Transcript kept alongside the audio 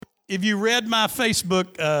if you read my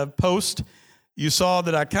Facebook post, you saw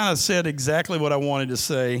that I kind of said exactly what I wanted to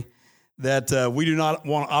say, that we do not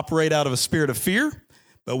want to operate out of a spirit of fear,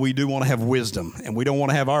 but we do want to have wisdom. And we don't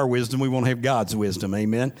want to have our wisdom. We want to have God's wisdom.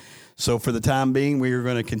 Amen. So for the time being, we are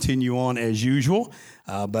going to continue on as usual.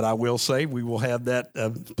 But I will say we will have that.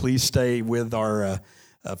 Please stay with our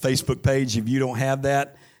Facebook page. If you don't have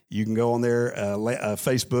that, you can go on there,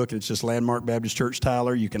 Facebook. It's just Landmark Baptist Church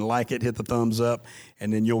Tyler. You can like it, hit the thumbs up,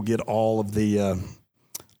 and then you'll get all of the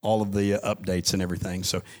updates and everything.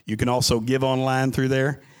 So you can also give online through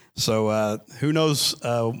there. So who knows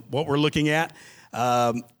what we're looking at?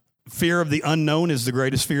 Fear of the unknown is the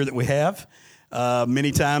greatest fear that we have.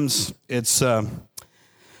 Many times it's the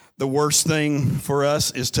worst thing for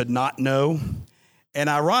us is to not know. And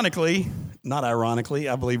not ironically,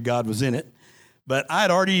 I believe God was in it. But I had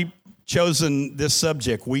already chosen this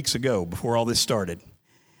subject weeks ago before all this started.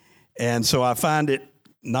 And so I find it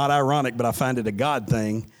not ironic, but I find it a God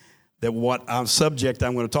thing that what subject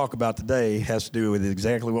I'm going to talk about today has to do with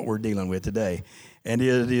exactly what we're dealing with today. And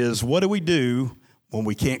it is, what do we do when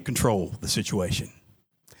we can't control the situation?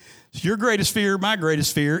 So your greatest fear, my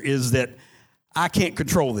greatest fear, is that I can't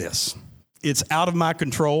control this. It's out of my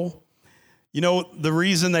control. You know, the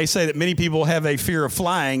reason they say that many people have a fear of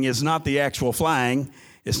flying is not the actual flying.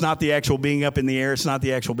 It's not the actual being up in the air. It's not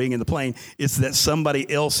the actual being in the plane. It's that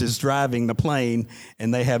somebody else is driving the plane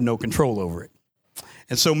and they have no control over it.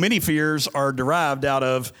 And so many fears are derived out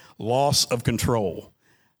of loss of control.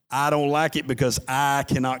 I don't like it because I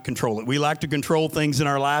cannot control it. We like to control things in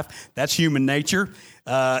our life. That's human nature.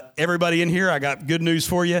 Everybody in here, I got good news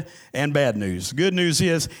for you and bad news. Good news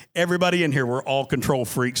is everybody in here, we're all control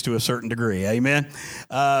freaks to a certain degree. Amen.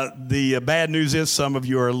 The bad news is some of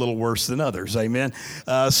you are a little worse than others. Amen.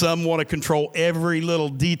 Some want to control every little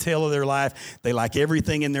detail of their life. They like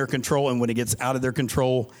everything in their control. And when it gets out of their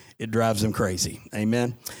control, it drives them crazy.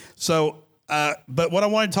 Amen. So, but what I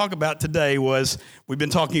wanted to talk about today was we've been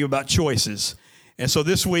talking about choices. And so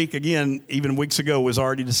this week, again, even weeks ago, was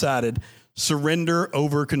already decided, surrender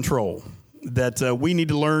over control, that we need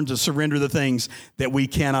to learn to surrender the things that we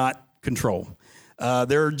cannot control.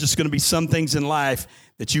 There are just going to be some things in life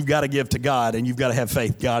that you've got to give to God, and you've got to have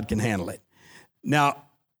faith God can handle it. Now,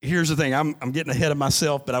 here's the thing. I'm getting ahead of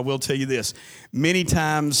myself, but I will tell you this. Many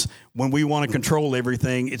times when we want to control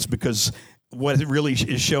everything, it's because what it really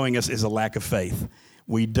is showing us is a lack of faith.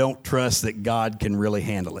 We don't trust that God can really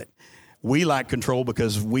handle it. We like control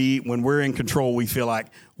because when we're in control, we feel like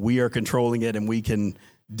we are controlling it and we can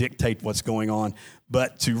dictate what's going on.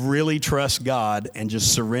 But to really trust God and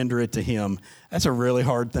just surrender it to Him, that's a really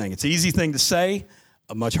hard thing. It's an easy thing to say,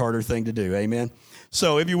 a much harder thing to do. Amen.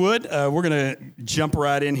 So if you would, we're going to jump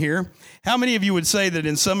right in here. How many of you would say that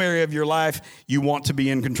in some area of your life you want to be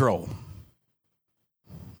in control?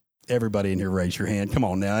 Everybody in here, raise your hand. Come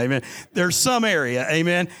on now, amen. There's some area,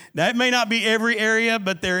 amen. Now, it may not be every area,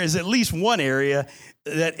 but there is at least one area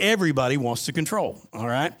that everybody wants to control, all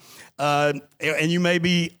right? And you may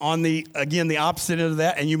be on the opposite of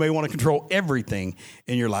that, and you may want to control everything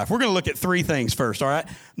in your life. We're going to look at three things first, all right?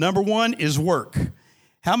 Number one is work.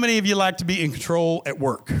 How many of you like to be in control at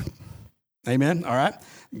work? Amen, all right?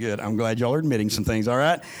 Good. I'm glad y'all are admitting some things, all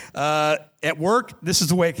right? At work, this is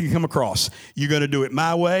the way it can come across. You're going to do it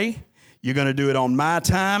my way. You're going to do it on my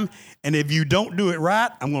time. And if you don't do it right,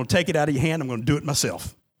 I'm going to take it out of your hand. I'm going to do it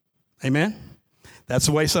myself. Amen? That's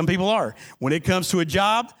the way some people are. When it comes to a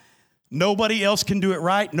job, nobody else can do it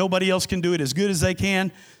right. Nobody else can do it as good as they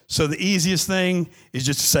can. So the easiest thing is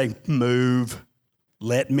just to say, move,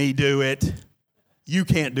 let me do it. You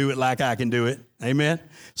can't do it like I can do it. Amen?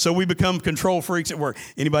 So we become control freaks at work.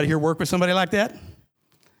 Anybody here work with somebody like that?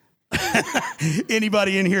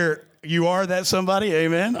 Anybody in here, you are that somebody?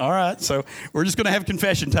 Amen? All right. So we're just going to have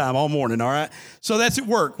confession time all morning, all right? So that's at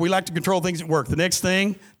work. We like to control things at work. The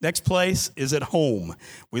next place is at home.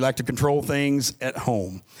 We like to control things at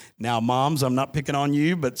home. Now, moms, I'm not picking on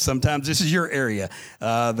you, but sometimes this is your area.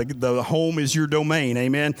 The home is your domain,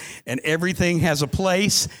 amen? And everything has a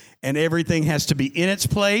place, and everything has to be in its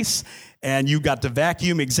place. And you've got to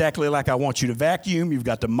vacuum exactly like I want you to vacuum. You've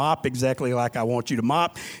got to mop exactly like I want you to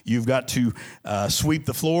mop. You've got to sweep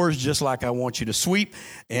the floors just like I want you to sweep.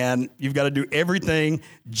 And you've got to do everything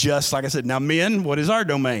just like I said. Now, men, what is our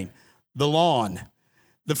domain? The lawn.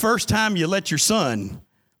 The first time you let your son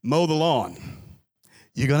mow the lawn,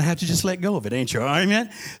 you're going to have to just let go of it, ain't you?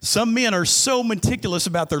 Amen? Some men are so meticulous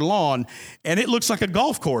about their lawn, and it looks like a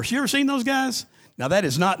golf course. You ever seen those guys? Now, that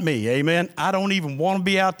is not me, amen? I don't even want to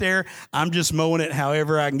be out there. I'm just mowing it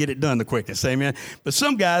however I can get it done the quickest, amen? But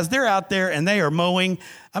some guys, they're out there and they are mowing.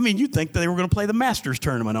 I mean, you'd think that they were going to play the Masters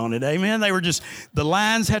tournament on it, amen? They were just, the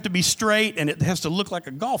lines have to be straight and it has to look like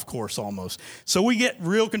a golf course almost. So we get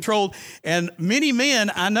real controlled. And many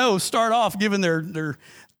men I know start off giving their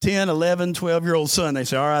 10, 11, 12-year-old son, they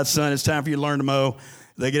say, all right, son, it's time for you to learn to mow.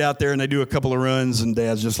 They get out there and they do a couple of runs, and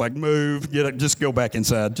Dad's just like, move, get up, just go back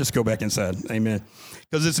inside. Just go back inside. Amen.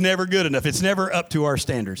 Because it's never good enough. It's never up to our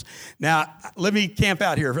standards. Now, let me camp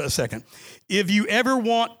out here for a second. If you ever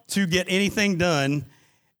want to get anything done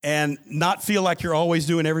and not feel like you're always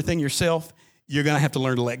doing everything yourself, you're going to have to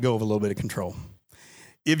learn to let go of a little bit of control.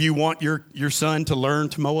 If you want your son to learn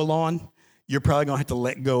to mow a lawn, you're probably going to have to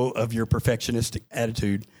let go of your perfectionistic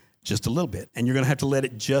attitude just a little bit. And you're going to have to let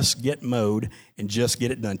it just get mowed and just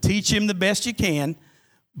get it done. Teach him the best you can,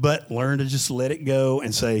 but learn to just let it go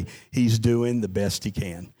and say he's doing the best he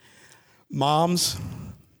can. Moms,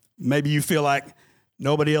 maybe you feel like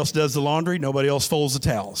nobody else does the laundry, nobody else folds the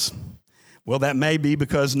towels. Well, that may be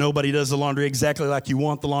because nobody does the laundry exactly like you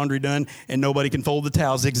want the laundry done, and nobody can fold the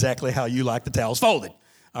towels exactly how you like the towels folded.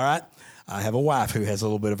 All right? I have a wife who has a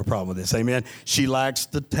little bit of a problem with this. Amen. She likes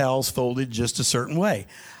the towels folded just a certain way.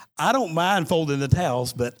 I don't mind folding the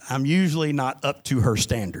towels, but I'm usually not up to her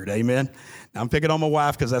standard. Amen. Now, I'm picking on my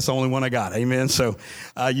wife because that's the only one I got. Amen. So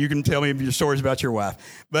you can tell me your stories about your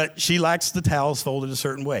wife. But she likes the towels folded a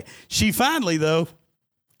certain way. She finally, though,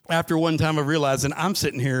 after one time of realizing I'm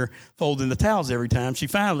sitting here folding the towels every time, she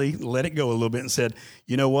finally let it go a little bit and said,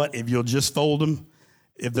 you know what, if you'll just fold them,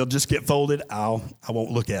 if they'll just get folded, I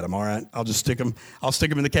won't look at them, all right? I'll stick them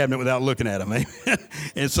in the cabinet without looking at them, amen?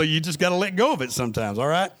 And so you just got to let go of it sometimes, all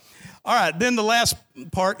right? All right, then the last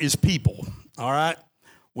part is people, all right?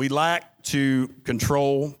 We like to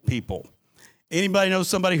control people. Anybody know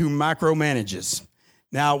somebody who micromanages?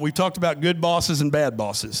 Now, we've talked about good bosses and bad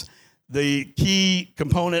bosses. The key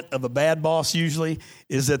component of a bad boss usually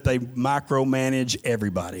is that they micromanage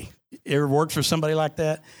everybody. Ever worked for somebody like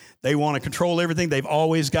that? They want to control everything. They've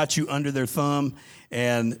always got you under their thumb,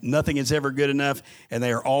 and nothing is ever good enough, and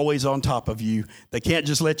they are always on top of you. They can't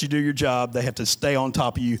just let you do your job. They have to stay on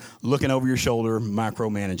top of you, looking over your shoulder,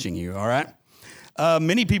 micromanaging you, all right?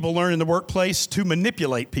 Many people learn in the workplace to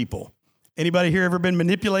manipulate people. Anybody here ever been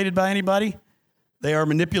manipulated by anybody? They are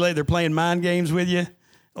manipulated. They're playing mind games with you,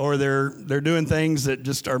 or they're doing things that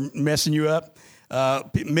just are messing you up.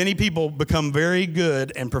 Many people become very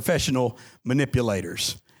good and professional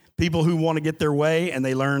manipulators. People who want to get their way, and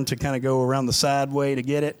they learn to kind of go around the side way to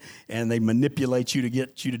get it, and they manipulate you to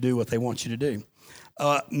get you to do what they want you to do.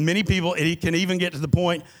 Many people, it can even get to the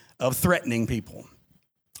point of threatening people.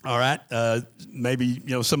 All right? Maybe,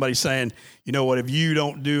 somebody's saying, you know what, if you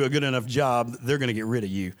don't do a good enough job, they're going to get rid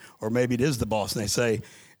of you. Or maybe it is the boss, and they say,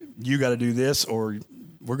 you got to do this, or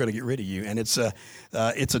we're going to get rid of you. And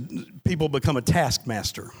people become a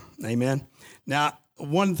taskmaster. Amen? Now,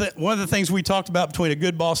 one of the things we talked about between a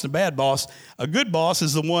good boss and a bad boss, a good boss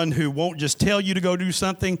is the one who won't just tell you to go do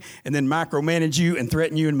something and then micromanage you and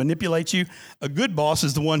threaten you and manipulate you. A good boss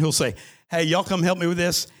is the one who'll say, hey, y'all come help me with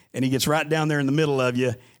this. And he gets right down there in the middle of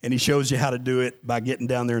you, and he shows you how to do it by getting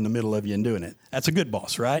down there in the middle of you and doing it. That's a good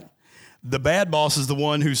boss, right? The bad boss is the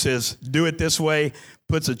one who says, do it this way,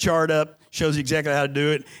 puts a chart up, shows you exactly how to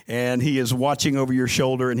do it, and he is watching over your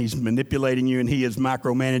shoulder, and he's manipulating you, and he is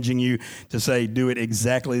micromanaging you to say, do it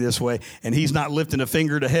exactly this way. And he's not lifting a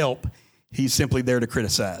finger to help. He's simply there to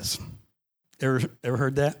criticize. Ever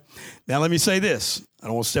heard that? Now, let me say this. I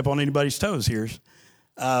don't want to step on anybody's toes here.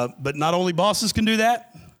 But not only bosses can do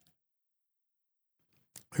that.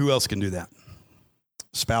 Who else can do that?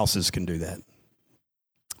 Spouses can do that.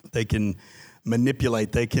 They can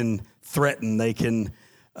manipulate, they can threaten, they can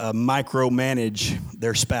micromanage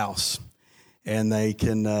their spouse. And they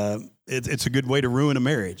can, it's a good way to ruin a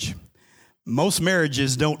marriage. Most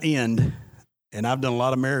marriages don't end, and I've done a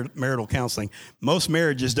lot of marital counseling, most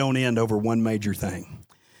marriages don't end over one major thing.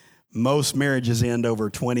 Most marriages end over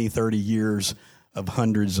 20, 30 years of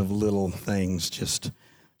hundreds of little things, just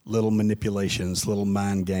little manipulations, little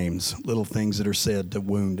mind games, little things that are said to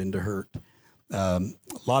wound and to hurt. A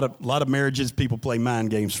lot of marriages, people play mind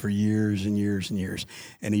games for years and years and years,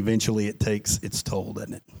 and eventually it takes its toll,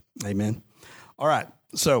 doesn't it? Amen? All right,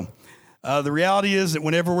 so the reality is that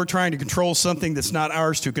whenever we're trying to control something that's not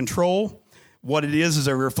ours to control, what it is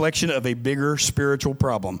a reflection of a bigger spiritual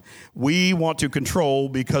problem. We want to control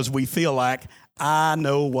because we feel like, I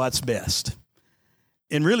know what's best.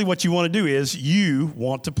 And really what you want to do is you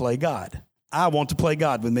want to play God. I want to play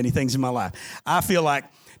God with many things in my life. I feel like,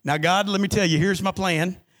 now God, let me tell you, here's my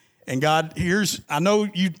plan. And God, I know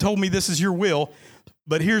you told me this is your will,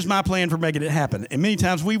 but here's my plan for making it happen. And many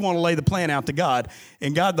times we want to lay the plan out to God,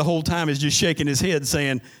 and God the whole time is just shaking his head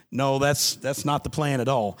saying, no, that's not the plan at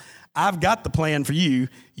all. I've got the plan for you.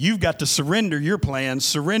 You've got to surrender your plan,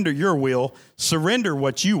 surrender your will, surrender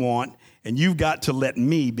what you want, and you've got to let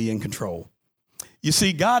me be in control. You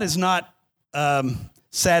see, God is not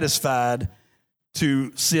satisfied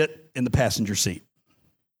to sit in the passenger seat.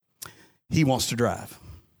 He wants to drive.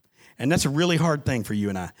 And that's a really hard thing for you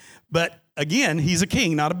and I. But again, he's a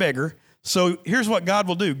king, not a beggar. So here's what God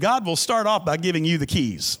will do. God will start off by giving you the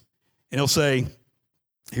keys. And he'll say,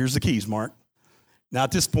 here's the keys, Mark. Now,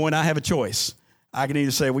 at this point, I have a choice. I can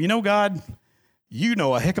either say, well, you know, God, you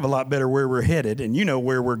know a heck of a lot better where we're headed, and you know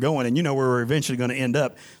where we're going, and you know where we're eventually going to end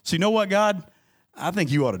up. So you know what, God? I think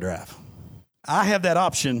you ought to drive. I have that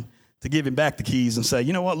option to give him back the keys and say,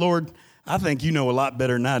 you know what, Lord, I think you know a lot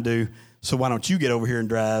better than I do, so why don't you get over here and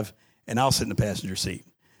drive, and I'll sit in the passenger seat.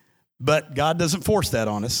 But God doesn't force that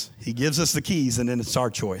on us. He gives us the keys, and then it's our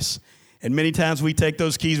choice. And many times we take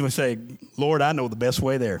those keys and we say, Lord, I know the best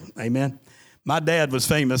way there. Amen. My dad was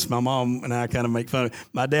famous. My mom and I kind of make fun of it.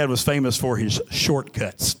 My dad was famous for his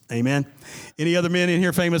shortcuts. Amen. Any other men in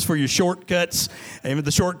here famous for your shortcuts? Amen.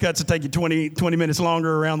 The shortcuts that take you 20 minutes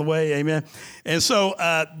longer around the way. Amen. And so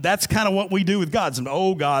that's kind of what we do with God.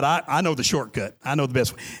 Oh, God, I know the shortcut. I know the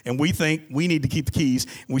best way. And we think we need to keep the keys.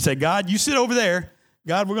 And we say, God, you sit over there.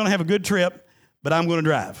 God, we're going to have a good trip, but I'm going to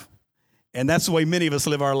drive. And that's the way many of us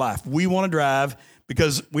live our life. We want to drive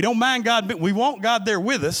because we don't mind God, but we want God there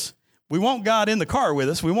with us. We want God in the car with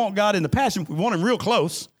us. We want God in the passion. We want him real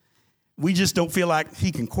close. We just don't feel like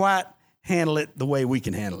he can quite handle it the way we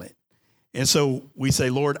can handle it. And so we say,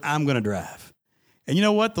 Lord, I'm going to drive. And you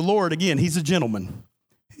know what? The Lord, again, he's a gentleman.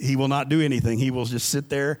 He will not do anything. He will just sit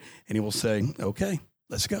there and he will say, okay,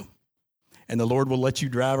 let's go. And the Lord will let you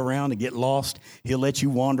drive around and get lost. He'll let you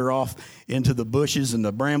wander off into the bushes and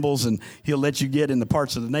the brambles, and he'll let you get in the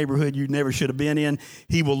parts of the neighborhood you never should have been in.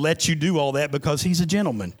 He will let you do all that because he's a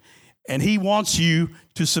gentleman. And he wants you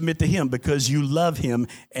to submit to him because you love him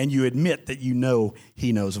and you admit that you know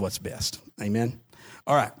he knows what's best. Amen?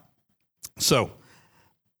 All right. So,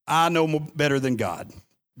 I know better than God.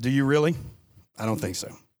 Do you really? I don't think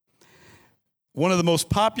so. One of the most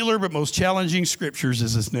popular but most challenging scriptures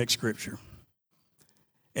is this next scripture.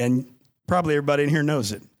 And probably everybody in here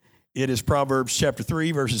knows it. It is Proverbs chapter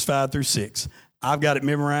 3, verses 5 through 6. I've got it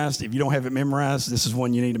memorized. If you don't have it memorized, this is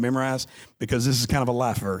one you need to memorize because this is kind of a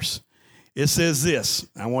life verse. It says this.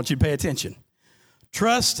 I want you to pay attention.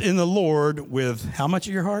 Trust in the Lord with how much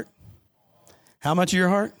of your heart? How much of your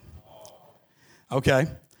heart? Okay.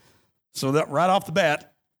 So that right off the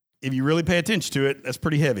bat, if you really pay attention to it, that's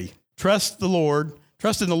pretty heavy. Trust in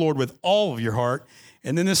the Lord with all of your heart.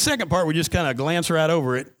 And then the second part, we just kind of glance right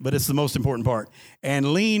over it, but it's the most important part.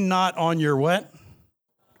 And lean not on your what?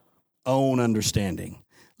 Own understanding.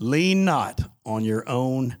 Lean not on your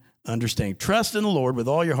own understanding. Trust in the Lord with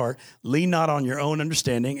all your heart. Lean not on your own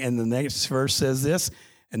understanding. And the next verse says this,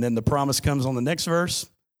 and then the promise comes on the next verse.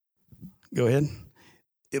 Go ahead.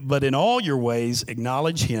 But in all your ways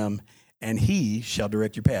acknowledge him, and he shall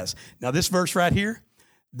direct your paths. Now this verse right here,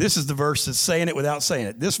 this is the verse that's saying it without saying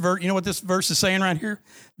it. This verse, you know what this verse is saying right here?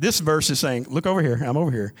 This verse is saying, look over here. I'm over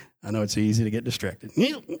here. I know it's easy to get distracted.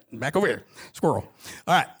 Back over here. Squirrel.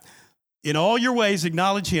 All right. In all your ways,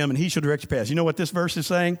 acknowledge him, and he shall direct your paths. You know what this verse is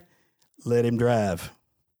saying? Let him drive.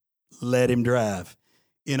 Let him drive.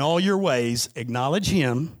 In all your ways, acknowledge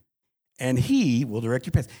him, and he will direct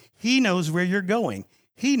your paths. He knows where you're going.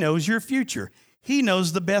 He knows your future. He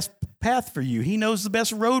knows the best path for you. He knows the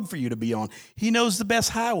best road for you to be on. He knows the best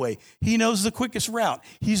highway. He knows the quickest route.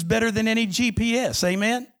 He's better than any GPS.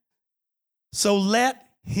 Amen? So let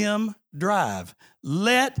him drive.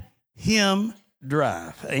 Let him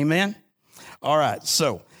drive. Amen? All right.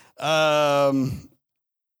 So the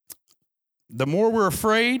more we're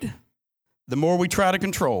afraid, the more we try to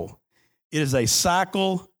control. It is a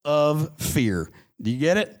cycle of fear. Do you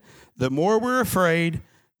get it? The more we're afraid,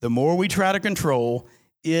 the more we try to control,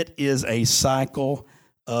 it is a cycle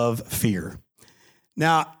of fear.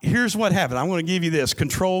 Now, here's what happened. I'm going to give you this.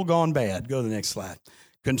 Control gone bad. Go to the next slide.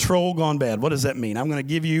 Control gone bad. What does that mean? I'm going to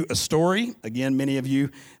give you a story. Again, many of you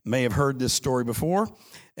may have heard this story before,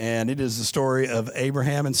 and it is the story of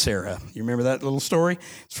Abraham and Sarah. You remember that little story?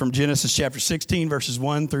 It's from Genesis chapter 16, verses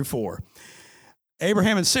 1 through 4.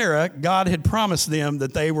 Abraham and Sarah, God had promised them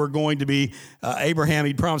that they were going to be, Abraham,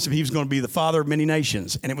 he'd promised him he was going to be the father of many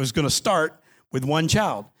nations, and it was going to start with one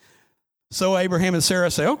child. So Abraham and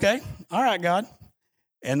Sarah say, okay, all right, God.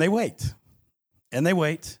 And they wait, and they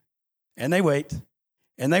wait, and they wait,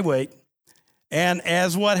 and they wait. And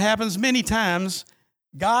as what happens many times,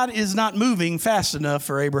 God is not moving fast enough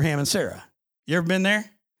for Abraham and Sarah. You ever been there?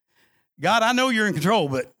 God, I know you're in control,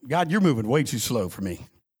 but God, you're moving way too slow for me.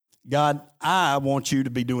 God, I want you to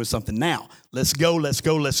be doing something now. Let's go, let's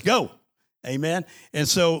go, let's go. Amen. And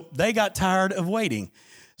so they got tired of waiting.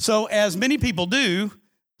 So as many people do,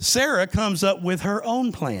 Sarah comes up with her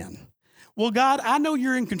own plan. Well, God, I know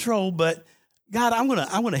you're in control, but God, I'm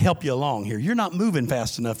going to help you along here. You're not moving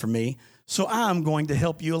fast enough for me, so I'm going to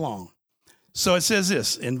help you along. So it says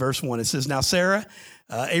this in verse 1. It says, now Sarah,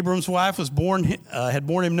 Abram's wife, had borne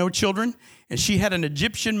him no children, and she had an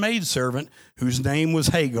Egyptian maidservant whose name was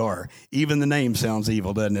Hagar. Even the name sounds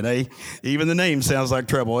evil, doesn't it, eh? Even the name sounds like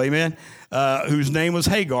trouble, amen? Whose name was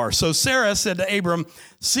Hagar. So Sarah said to Abram,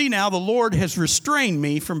 see now, the Lord has restrained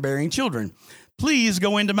me from bearing children. Please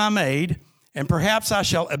go into my maid, and perhaps I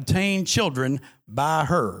shall obtain children by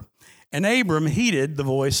her. And Abram heeded the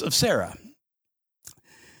voice of Sarah.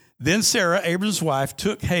 Then Sarah, Abram's wife,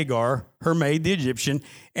 took Hagar, her maid, the Egyptian,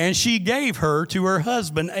 and she gave her to her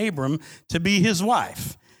husband Abram to be his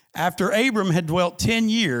wife, after Abram had dwelt 10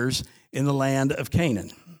 years in the land of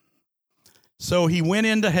Canaan. So he went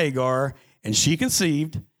into Hagar, and she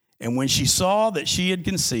conceived, and when she saw that she had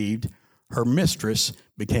conceived, her mistress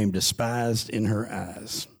became despised in her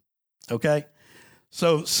eyes. Okay?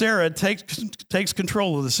 So Sarah takes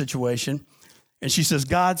control of the situation, and she says,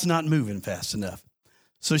 God's not moving fast enough.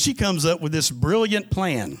 So she comes up with this brilliant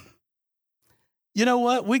plan. You know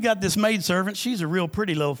what? We got this maidservant. She's a real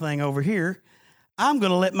pretty little thing over here. I'm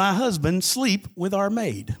going to let my husband sleep with our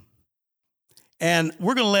maid. And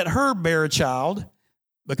we're going to let her bear a child,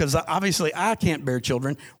 because obviously I can't bear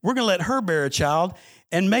children. We're going to let her bear a child,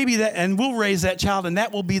 and we'll raise that child, and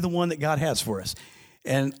that will be the one that God has for us.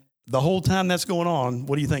 And the whole time that's going on,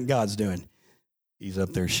 what do you think God's doing? He's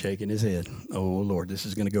up there shaking his head. Oh, Lord, this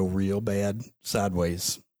is going to go real bad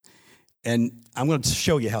sideways. And I'm going to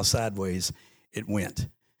show you how sideways it went.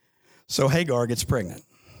 So Hagar gets pregnant.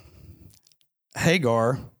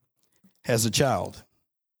 Hagar has a child.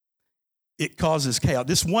 It causes chaos.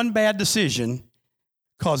 This one bad decision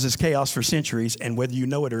causes chaos for centuries, and whether you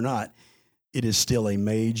know it or not, it is still a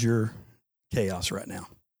major chaos right now.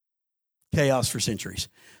 Chaos for centuries.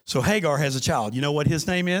 So Hagar has a child. You know what his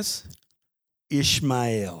name is?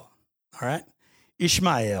 Ishmael. All right?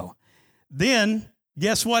 Ishmael. Then,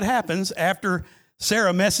 guess what happens after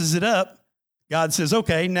Sarah messes it up? God says,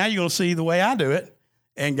 okay, now you're going to see the way I do it.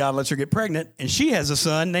 And God lets her get pregnant, and she has a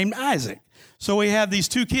son named Isaac. So we have these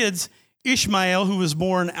two kids, Ishmael, who was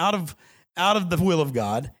born out of the will of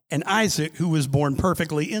God, and Isaac, who was born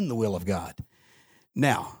perfectly in the will of God.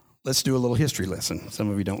 Now, let's do a little history lesson. Some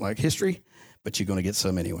of you don't like history, but you're going to get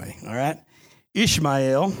some anyway, all right?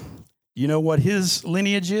 Ishmael, you know what his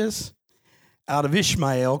lineage is? Out of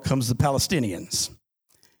Ishmael comes the Palestinians.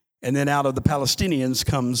 And then out of the Palestinians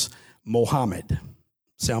comes Muhammad.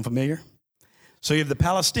 Sound familiar? So you have the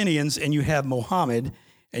Palestinians and you have Muhammad,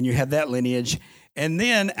 and you have that lineage. And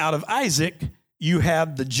then out of Isaac, you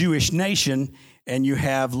have the Jewish nation, and you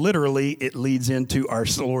have literally, it leads into our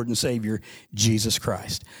Lord and Savior, Jesus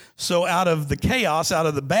Christ. So out of the chaos, out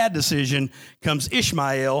of the bad decision, comes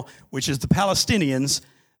Ishmael, which is the Palestinians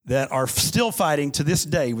that are still fighting to this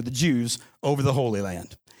day with the Jews over the Holy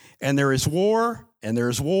Land. And there is war, and there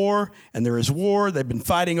is war, and there is war. They've been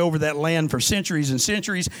fighting over that land for centuries and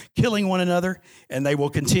centuries, killing one another, and they will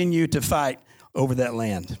continue to fight over that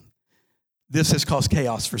land. This has caused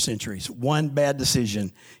chaos for centuries. One bad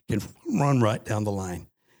decision can run right down the line.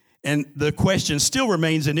 And the question still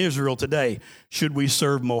remains in Israel today, should we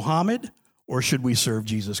serve Muhammad or should we serve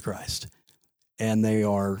Jesus Christ? And they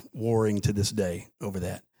are warring to this day over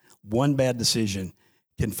that. One bad decision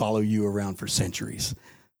can follow you around for centuries.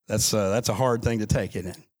 That's a hard thing to take,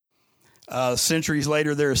 isn't it? Centuries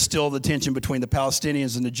later, there is still the tension between the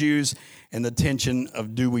Palestinians and the Jews, and the tension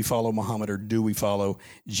of, do we follow Muhammad or do we follow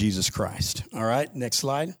Jesus Christ? All right, next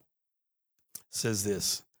slide. It says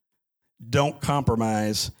this: don't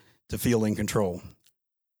compromise to feel in control.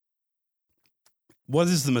 What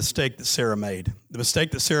is the mistake that Sarah made? The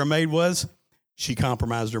mistake that Sarah made was she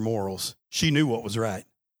compromised her morals. She knew what was right.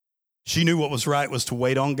 She knew what was right was to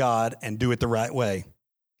wait on God and do it the right way.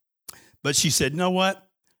 But she said, you know what?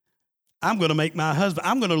 I'm going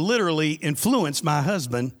to literally influence my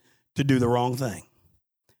husband to do the wrong thing,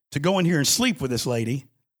 to go in here and sleep with this lady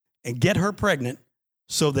and get her pregnant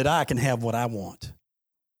so that I can have what I want.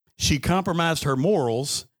 She compromised her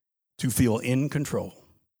morals to feel in control.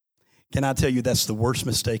 Can I tell you, that's the worst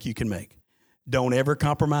mistake you can make? Don't ever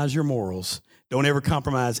compromise your morals. Don't ever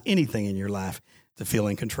compromise anything in your life to feel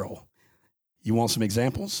in control. You want some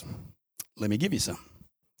examples? Let me give you some.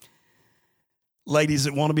 ladies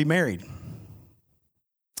that want to be married.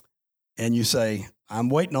 And you say, I'm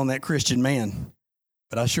waiting on that Christian man,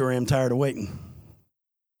 but I sure am tired of waiting.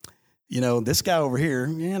 You know, this guy over here,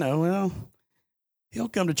 well, he'll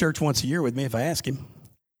come to church once a year with me if I ask him.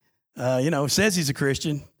 Says he's a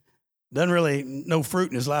Christian. Doesn't really, no fruit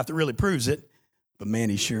in his life that really proves it. But man,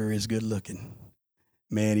 he sure is good looking.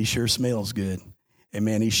 Man, he sure smells good. And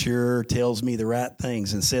man, he sure tells me the right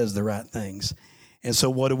things and says the right things. And so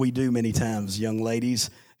what do we do many times, young ladies,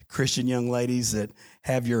 Christian young ladies that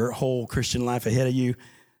have your whole Christian life ahead of you?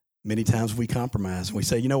 Many times we compromise. We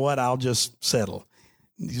say, you know what, I'll just settle.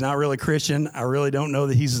 He's not really Christian. I really don't know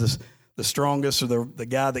that he's the strongest or the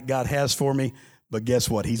guy that God has for me. But guess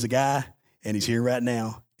what? He's a guy, and he's here right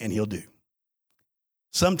now, and he'll do.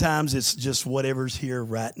 Sometimes it's just whatever's here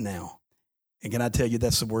right now. And can I tell you,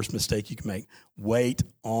 that's the worst mistake you can make. Wait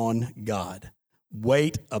on God.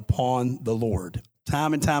 Wait upon the Lord.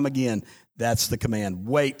 Time and time again, that's the command.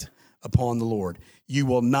 Wait upon the Lord. You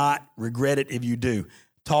will not regret it if you do.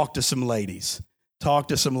 Talk to some ladies. Talk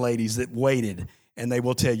to some ladies that waited, and they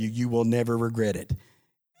will tell you, you will never regret it.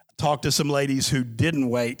 Talk to some ladies who didn't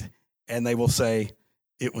wait, and they will say,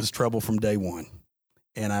 it was trouble from day one,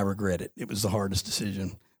 and I regret it. It was the hardest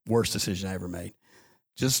decision, worst decision I ever made.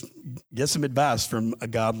 Just get some advice from a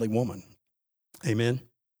godly woman. Amen.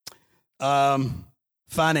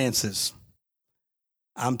 Finances.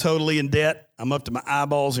 I'm totally in debt. I'm up to my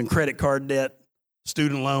eyeballs in credit card debt,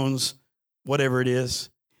 student loans, whatever it is.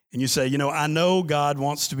 And you say, I know God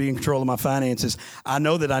wants to be in control of my finances. I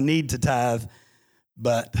know that I need to tithe,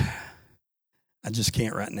 but I just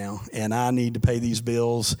can't right now. And I need to pay these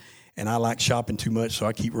bills, and I like shopping too much, so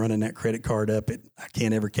I keep running that credit card up. I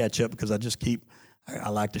can't ever catch up because I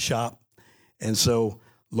like to shop. And so,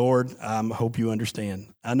 Lord, I hope you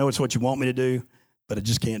understand. I know it's what you want me to do, but I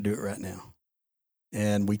just can't do it right now.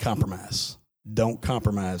 And we compromise. Don't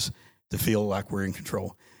compromise to feel like we're in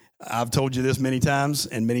control. I've told you this many times,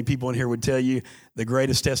 and many people in here would tell you the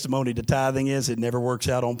greatest testimony to tithing is it never works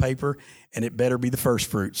out on paper, and it better be the first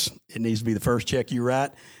fruits. It needs to be the first check you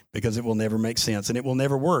write because it will never make sense, and it will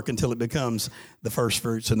never work until it becomes the first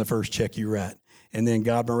fruits and the first check you write. And then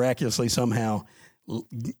God miraculously somehow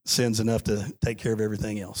sends enough to take care of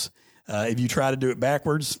everything else. If you try to do it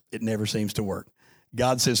backwards, it never seems to work.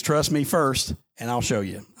 God says, trust me first, and I'll show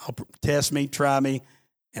you. Test me, try me,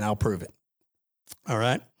 and I'll prove it. All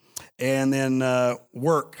right? And then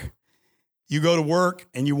work. You go to work,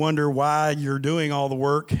 and you wonder why you're doing all the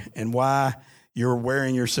work and why you're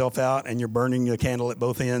wearing yourself out and you're burning the candle at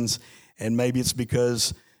both ends. And maybe it's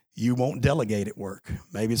because you won't delegate at work.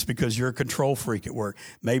 Maybe it's because you're a control freak at work.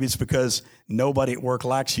 Maybe it's because nobody at work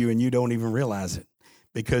likes you and you don't even realize it.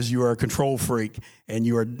 Because you are a control freak and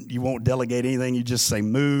you won't delegate anything. You just say,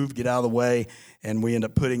 move, get out of the way. And we end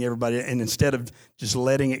up putting everybody, and instead of just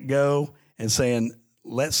letting it go and saying,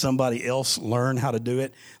 let somebody else learn how to do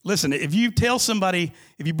it. Listen, if you bring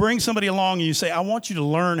somebody along and you say, I want you to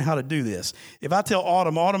learn how to do this. If I tell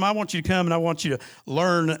Autumn, I want you to come and I want you to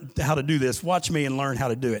learn how to do this. Watch me and learn how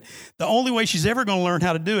to do it. The only way she's ever going to learn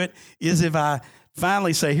how to do it is if I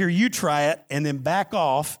finally say, here, you try it, and then back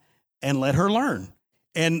off and let her learn.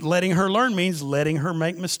 And letting her learn means letting her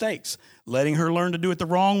make mistakes, letting her learn to do it the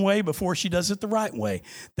wrong way before she does it the right way.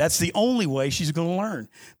 That's the only way she's going to learn.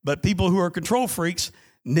 But people who are control freaks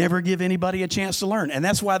never give anybody a chance to learn. And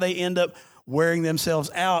that's why they end up wearing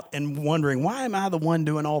themselves out and wondering, why am I the one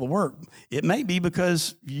doing all the work? It may be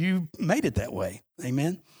because you made it that way.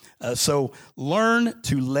 Amen. So learn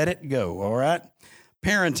to let it go. All right.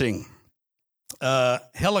 Parenting.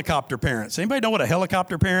 Helicopter parents. Anybody know what a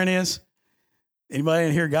helicopter parent is? Anybody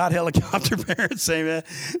in here got helicopter parents? Amen.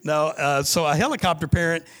 No. So a helicopter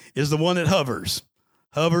parent is the one that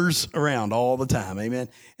hovers around all the time. Amen.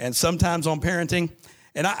 And sometimes on parenting,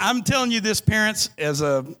 and I'm telling you this, parents, as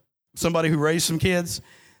somebody who raised some kids,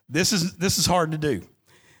 this is hard to do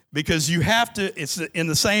because you have to. It's in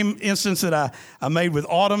the same instance that I made with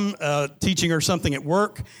Autumn teaching her something at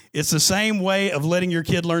work. It's the same way of letting your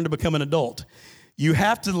kid learn to become an adult. You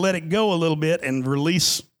have to let it go a little bit and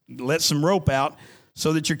let some rope out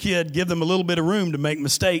so that your kid, give them a little bit of room to make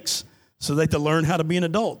mistakes so that they learn how to be an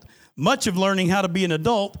adult. Much of learning how to be an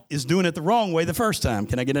adult is doing it the wrong way the first time.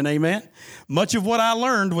 Can I get an amen? Much of what I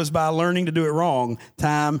learned was by learning to do it wrong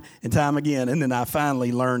time and time again, and then I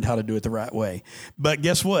finally learned how to do it the right way. But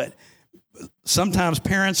guess what? Sometimes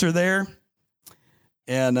parents are there,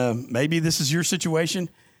 and maybe this is your situation.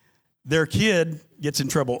 Their kid gets in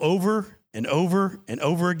trouble over and over and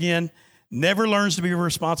over again, never learns to be a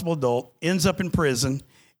responsible adult, ends up in prison,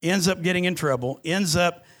 ends up getting in trouble,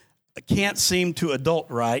 can't seem to adult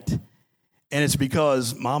right, And it's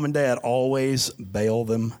because mom and dad always bail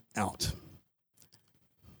them out.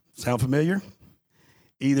 Sound familiar?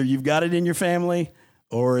 Either you've got it in your family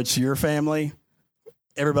or it's your family.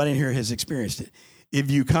 Everybody in here has experienced it.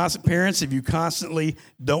 If you constantly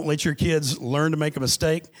don't let your kids learn to make a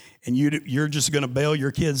mistake and you're just going to bail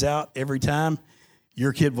your kids out every time,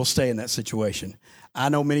 your kid will stay in that situation. I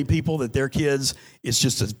know many people that their kids, it's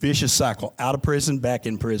just a vicious cycle. Out of prison, back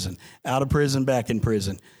in prison. Out of prison, back in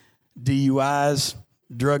prison. DUIs,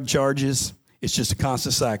 drug charges, it's just a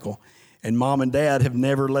constant cycle. And mom and dad have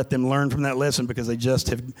never let them learn from that lesson because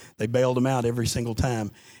they bailed them out every single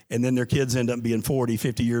time. And then their kids end up being 40,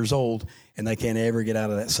 50 years old, and they can't ever get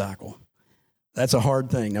out of that cycle. That's a hard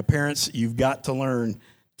thing. Now, parents, you've got to learn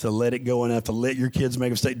to let it go enough to let your kids make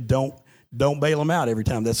a mistake. Don't bail them out every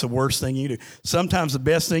time. That's the worst thing you do. Sometimes the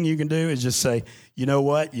best thing you can do is just say, you know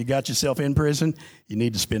what? You got yourself in prison. You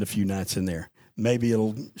need to spend a few nights in there. Maybe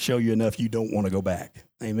it'll show you enough you don't want to go back.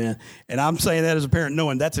 Amen. And I'm saying that as a parent,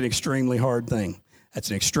 knowing that's an extremely hard thing. That's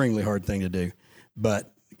an extremely hard thing to do.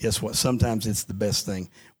 But guess what? Sometimes it's the best thing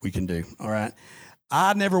we can do. All right.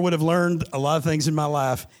 I never would have learned a lot of things in my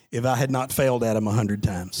life if I had not failed at them 100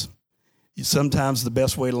 times. Sometimes the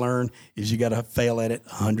best way to learn is you got to fail at it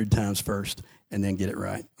 100 times first and then get it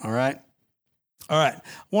right. All right? All right. I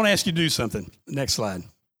want to ask you to do something. Next slide.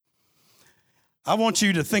 I want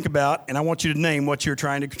you to think about and I want you to name what you're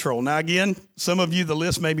trying to control. Now, again, some of you, the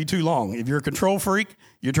list may be too long. If you're a control freak,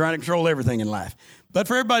 you're trying to control everything in life. But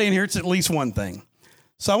for everybody in here, it's at least one thing.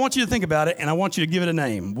 So I want you to think about it, and I want you to give it a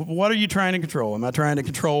name. What are you trying to control? Am I trying to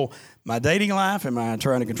control my dating life? Am I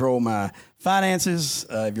trying to control my finances?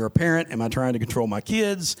 If you're a parent, am I trying to control my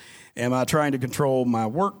kids? Am I trying to control my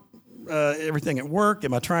work, everything at work?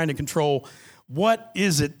 Am I trying to control what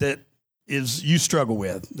is it that is you struggle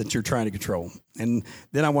with that you're trying to control? And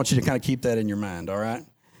then I want you to kind of keep that in your mind, all right?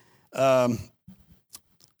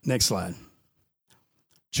 Next slide.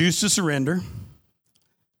 Choose to surrender,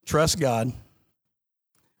 trust God,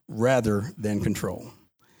 rather than control.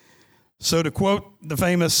 So to quote the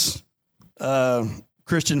famous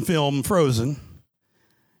Christian film Frozen,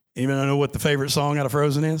 anyone know what the favorite song out of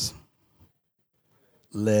Frozen is?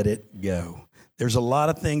 Let it go. There's a lot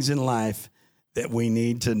of things in life that we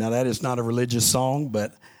need to, now that is not a religious song,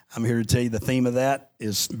 but I'm here to tell you the theme of that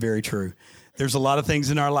is very true. There's a lot of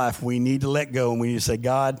things in our life we need to let go, and we need to say,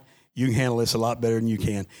 God, you can handle this a lot better than you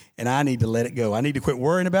can, and I need to let it go. I need to quit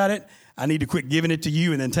worrying about it. I need to quit giving it to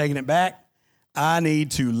you and then taking it back. I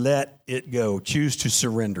need to let it go. Choose to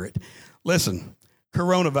surrender it. Listen,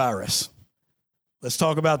 coronavirus. Let's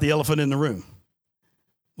talk about the elephant in the room.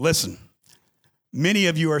 Listen, many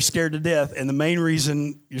of you are scared to death, and the main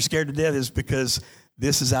reason you're scared to death is because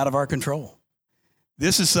this is out of our control.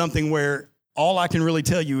 This is something where all I can really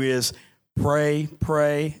tell you is pray,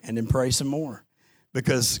 and then pray some more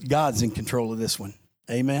because God's in control of this one.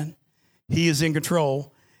 Amen? He is in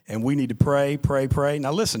control. And we need to pray.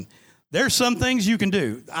 Now, listen, there's some things you can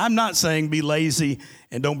do. I'm not saying be lazy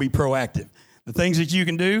and don't be proactive. The things that you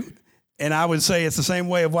can do, and I would say it's the same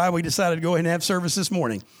way of why we decided to go ahead and have service this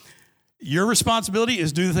morning. Your responsibility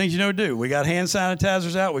is do the things you know to do. We got hand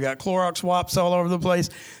sanitizers out. We got Clorox wipes all over the place.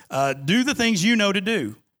 Do the things you know to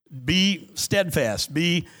do. Be steadfast.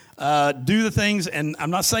 Do the things, and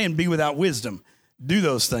I'm not saying be without wisdom. Do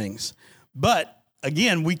those things. But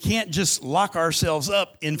again, we can't just lock ourselves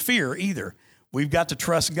up in fear either. We've got to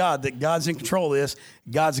trust God that God's in control of this.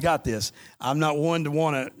 God's got this. I'm not one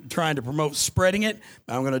to trying to promote spreading it.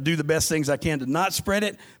 I'm going to do the best things I can to not spread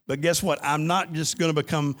it. But guess what? I'm not just going to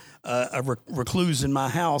become a recluse in my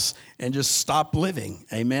house and just stop living.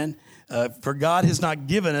 Amen. For God has not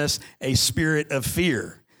given us a spirit of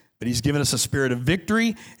fear, but he's given us a spirit of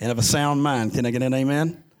victory and of a sound mind. Can I get an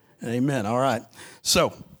amen? Amen. All right.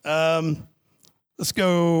 So, let's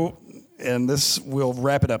go, and we'll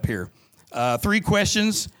wrap it up here. 3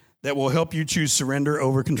 questions that will help you choose surrender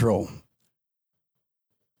over control.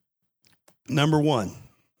 Number 1,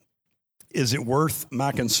 is it worth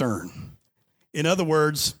my concern? In other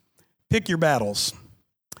words, pick your battles.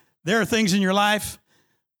 There are things in your life,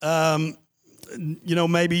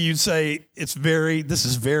 maybe you'd say, this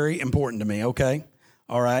is very important to me, okay?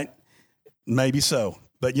 All right, maybe so.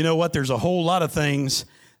 But you know what? There's a whole lot of things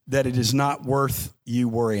that it is not worth you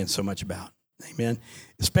worrying so much about. Amen.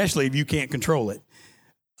 Especially if you can't control it.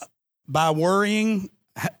 By worrying,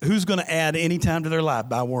 who's going to add any time to their life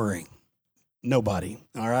by worrying? Nobody.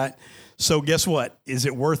 All right. So guess what? Is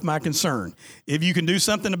it worth my concern? If you can do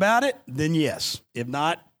something about it, then yes. If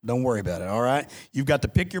not, don't worry about it. All right. You've got to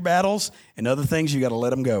pick your battles, and other things you got to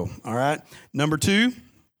let them go. All right. Number 2,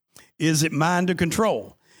 is it mine to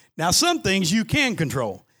control? Now, some things you can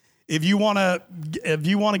control. If you want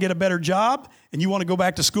to get a better job and you want to go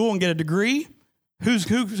back to school and get a degree, who's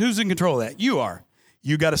in control of that? You are.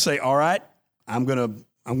 You got to say, all right, I'm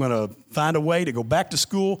gonna find a way to go back to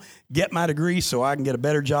school, get my degree so I can get a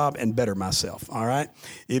better job and better myself. All right.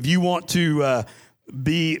 If you want to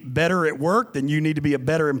be better at work, then you need to be a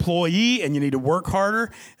better employee and you need to work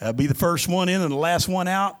harder, be the first one in and the last one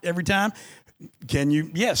out every time.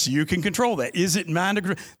 Yes, you can control that. Is it mine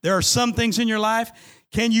to? There are some things in your life.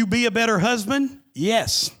 Can you be a better husband?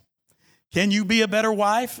 Yes. Can you be a better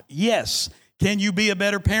wife? Yes. Can you be a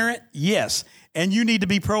better parent? Yes. And you need to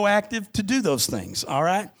be proactive to do those things, all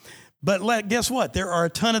right? But guess what? There are a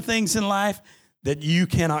ton of things in life that you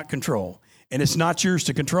cannot control. And it's not yours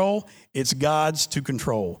to control. It's God's to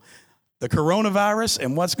control. The coronavirus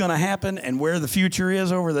and what's going to happen and where the future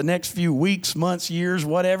is over the next few weeks, months, years,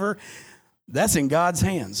 whatever, that's in God's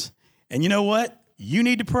hands. And you know what? You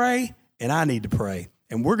need to pray, and I need to pray.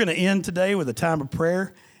 And we're going to end today with a time of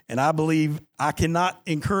prayer. And I believe I cannot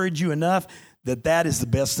encourage you enough that is the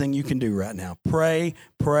best thing you can do right now. Pray,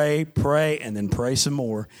 pray, pray, and then pray some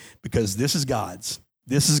more, because this is God's.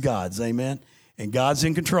 This is God's, amen? And God's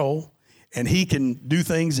in control, and he can do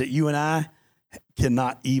things that you and I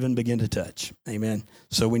cannot even begin to touch, amen?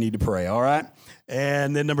 So we need to pray, all right?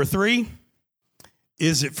 And then number 3,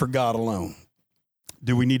 is it for God alone?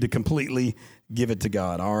 Do we need to completely give it to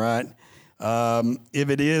God, all right? If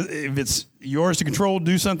it's yours to control,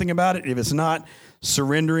 do something about it. If it's not,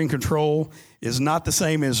 surrendering control is not the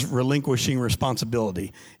same as relinquishing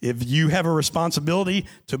responsibility. If you have a responsibility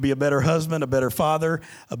to be a better husband, a better father,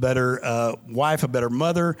 a better wife, a better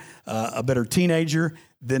mother, a better teenager,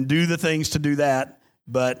 then do the things to do that,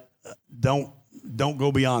 but don't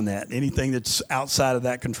go beyond that. Anything that's outside of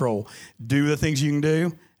that control, do the things you can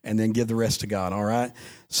do, and then give the rest to God, all right?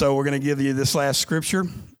 So we're going to give you this last scripture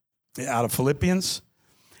out of Philippians,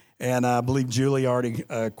 and I believe Julie already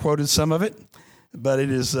quoted some of it, but it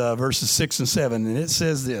is verses 6 and 7, and it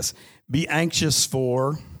says this: be anxious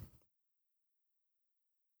for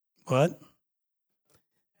what?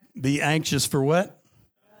 Be anxious for what?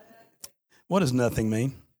 What does nothing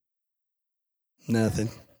mean? Nothing.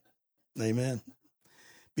 Amen.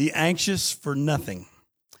 Be anxious for nothing.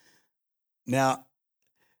 Now,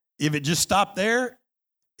 if it just stopped there,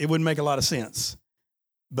 it wouldn't make a lot of sense.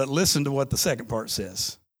 But listen to what the second part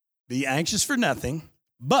says. Be anxious for nothing,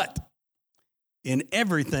 but in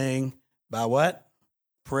everything by what?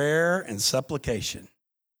 Prayer and supplication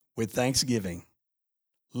with thanksgiving.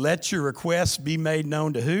 Let your requests be made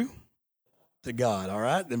known to who? To God, all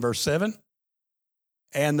right? Then verse 7.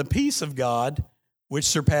 And the peace of God, which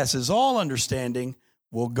surpasses all understanding,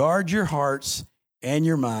 will guard your hearts and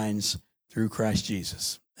your minds through Christ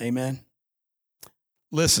Jesus. Amen.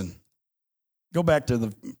 Listen, go back to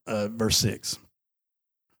the verse 6.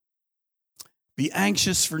 Be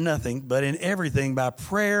anxious for nothing, but in everything by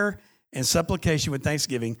prayer and supplication with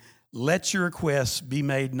thanksgiving, let your requests be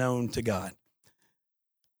made known to God.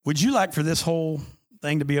 Would you like for this whole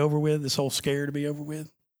thing to be over with, this whole scare to be over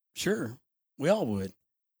with? Sure, we all would.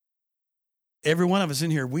 Every one of us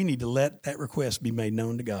in here, we need to let that request be made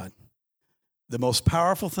known to God. The most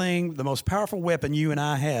powerful thing, the most powerful weapon you and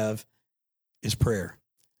I have is prayer.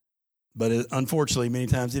 But unfortunately, many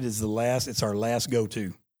times it's our last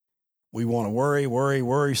go-to. We want to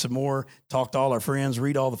worry some more, talk to all our friends,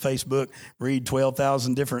 read all the Facebook, read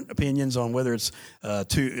 12,000 different opinions on whether it's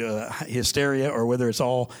hysteria or whether it's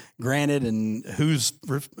all granted and who's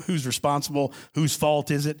responsible, whose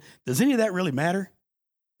fault is it. Does any of that really matter?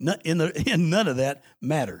 None of that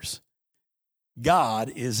matters.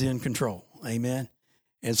 God is in control. Amen.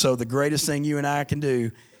 And so the greatest thing you and I can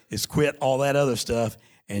do is quit all that other stuff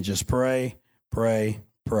and just pray, pray,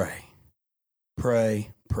 pray.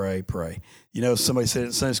 Pray, pray, pray. You know, somebody said it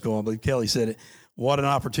in Sunday school, I believe Kelly said it, what an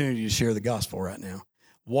opportunity to share the gospel right now.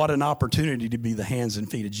 What an opportunity to be the hands and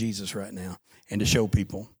feet of Jesus right now and to show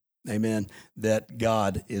people, amen, that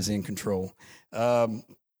God is in control.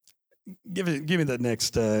 Give me the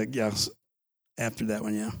next, after that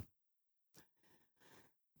one, yeah.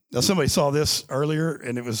 Now, somebody saw this earlier,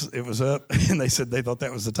 and it was up, and they said they thought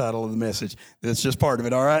that was the title of the message. That's just part of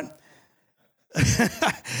it, all right?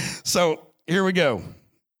 So, here we go.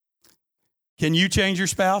 Can you change your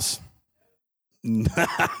spouse?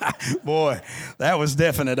 Boy, that was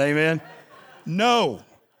definite, amen? No.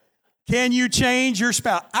 Can you change your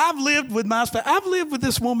spouse? I've lived with my spouse. I've lived with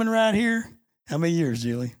this woman right here. How many years,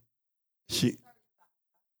 Julie?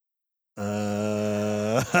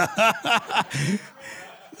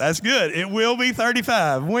 That's good. It will be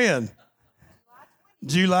 35. When?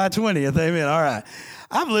 July 20th. Amen. All right.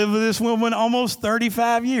 I've lived with this woman almost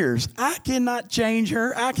 35 years. I cannot change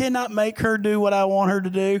her. I cannot make her do what I want her to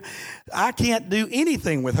do. I can't do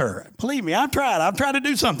anything with her. Believe me, I've tried. I've tried to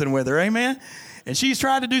do something with her, amen? And she's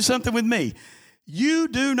tried to do something with me. You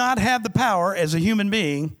do not have the power as a human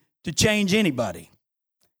being to change anybody.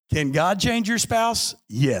 Can God change your spouse?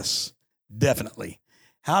 Yes, definitely.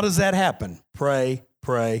 How does that happen? Pray,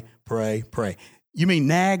 pray, pray, pray. You mean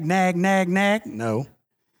nag, nag, nag, nag? No.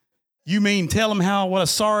 You mean tell them what a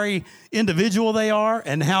sorry individual they are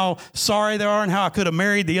and how sorry they are and how I could have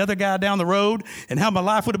married the other guy down the road and how my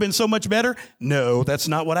life would have been so much better? No, that's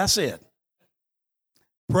not what I said.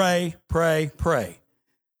 Pray, pray, pray.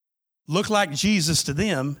 Look like Jesus to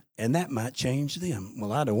them, and that might change them.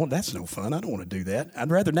 Well, that's no fun. I don't want to do that. I'd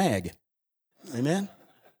rather nag. Amen?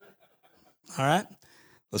 All right,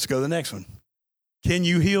 let's go to the next one. Can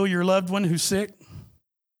you heal your loved one who's sick?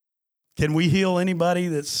 Can we heal anybody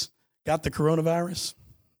that's got the coronavirus?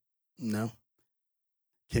 No.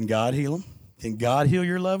 Can God heal them? Can God heal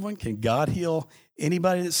your loved one? Can God heal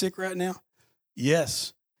anybody that's sick right now?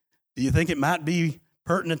 Yes. Do you think it might be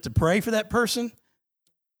pertinent to pray for that person?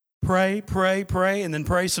 Pray, pray, pray, and then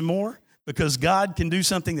pray some more because God can do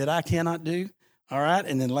something that I cannot do. All right,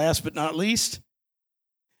 and then last but not least,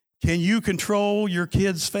 can you control your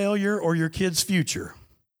kid's failure or your kid's future?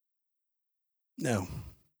 No.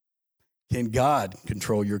 Can God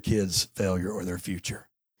control your kid's failure or their future?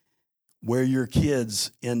 Where your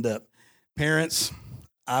kids end up. Parents,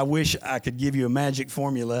 I wish I could give you a magic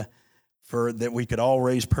formula for that we could all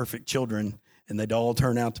raise perfect children and they'd all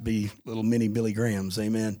turn out to be little mini Billy Grahams,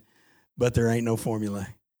 amen? But there ain't no formula.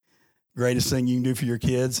 Greatest thing you can do for your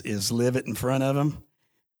kids is live it in front of them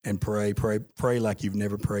and pray, pray, pray like you've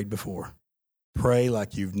never prayed before. Pray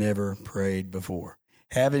like you've never prayed before.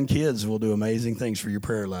 Having kids will do amazing things for your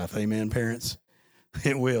prayer life. Amen, parents?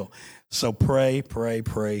 It will. So pray, pray,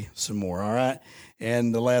 pray some more, all right?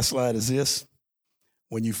 And the last slide is this.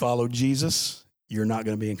 When you follow Jesus, you're not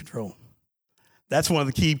going to be in control. That's one of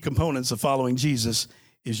the key components of following Jesus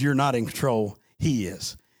is you're not in control. He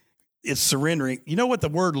is. It's surrendering. You know what the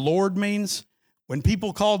word Lord means? When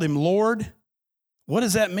people called him Lord, what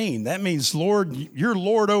does that mean? That means, Lord, you're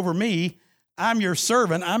Lord over me. I'm your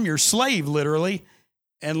servant. I'm your slave, literally.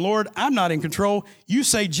 And Lord, I'm not in control. You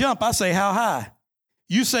say jump, I say how high.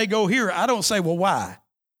 You say go here, I don't say, well, why?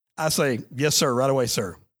 I say, yes, sir, right away,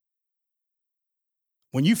 sir.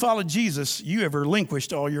 When you follow Jesus, you have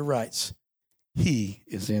relinquished all your rights. He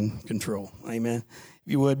is in control. Amen.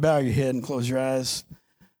 If you would, bow your head and close your eyes.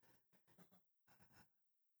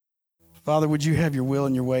 Father, would you have your will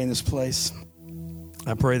and your way in this place?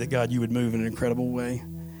 I pray that, God, you would move in an incredible way.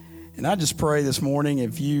 And I just pray this morning,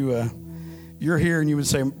 if you're here and you would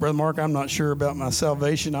say, Brother Mark, I'm not sure about my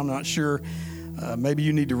salvation. I'm not sure. Maybe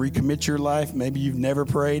you need to recommit your life. Maybe you've never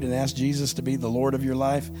prayed and asked Jesus to be the Lord of your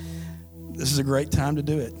life. This is a great time to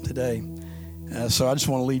do it today. So I just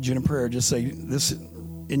want to lead you in a prayer. Just say this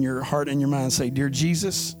in your heart and your mind. Say, Dear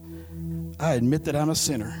Jesus, I admit that I'm a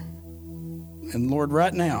sinner. And Lord,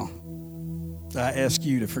 right now, I ask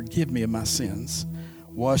you to forgive me of my sins.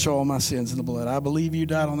 Wash all my sins in the blood. I believe you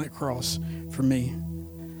died on that cross for me.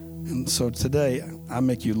 And so today, I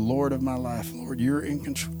make you Lord of my life. Lord, you're in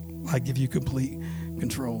control. I give you complete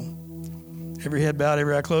control. Every head bowed,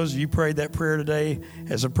 every eye closed. If you prayed that prayer today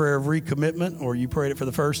as a prayer of recommitment or you prayed it for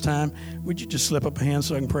the first time, would you just slip up a hand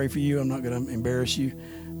so I can pray for you? I'm not going to embarrass you.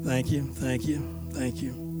 Thank you, thank you, thank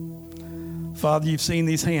you. Father, you've seen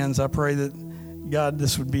these hands. I pray that, God,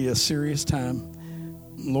 this would be a serious time.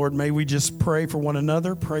 Lord, may we just pray for one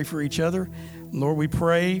another, pray for each other. Lord, we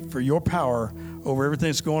pray for your power over everything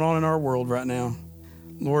that's going on in our world right now.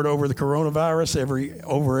 Lord, over the coronavirus,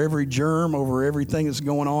 over every germ, over everything that's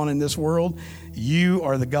going on in this world, you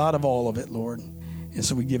are the God of all of it, Lord. And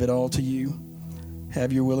so we give it all to you.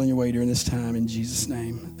 Have your will and your way during this time. In Jesus'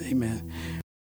 name, amen.